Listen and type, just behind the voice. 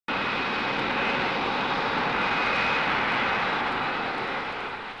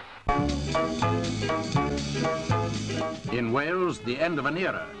In Wales, the end of an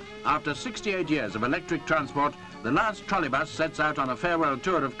era. After 68 years of electric transport, the last trolleybus sets out on a farewell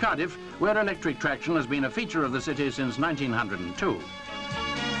tour of Cardiff, where electric traction has been a feature of the city since 1902.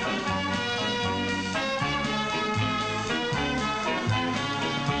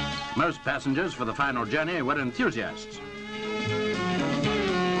 Most passengers for the final journey were enthusiasts.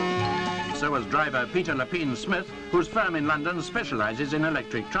 So was driver Peter Lapine Smith, whose firm in London specialises in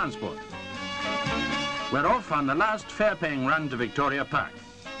electric transport. We're off on the last fare-paying run to Victoria Park.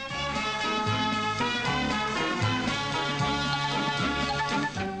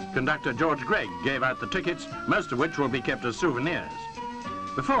 Conductor George Gregg gave out the tickets, most of which will be kept as souvenirs.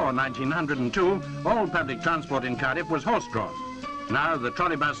 Before 1902, all public transport in Cardiff was horse-drawn. Now the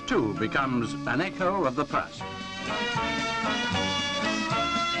trolleybus too becomes an echo of the past.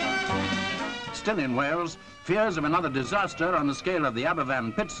 Still in Wales, fears of another disaster on the scale of the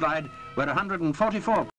Aberfan pit slide were 144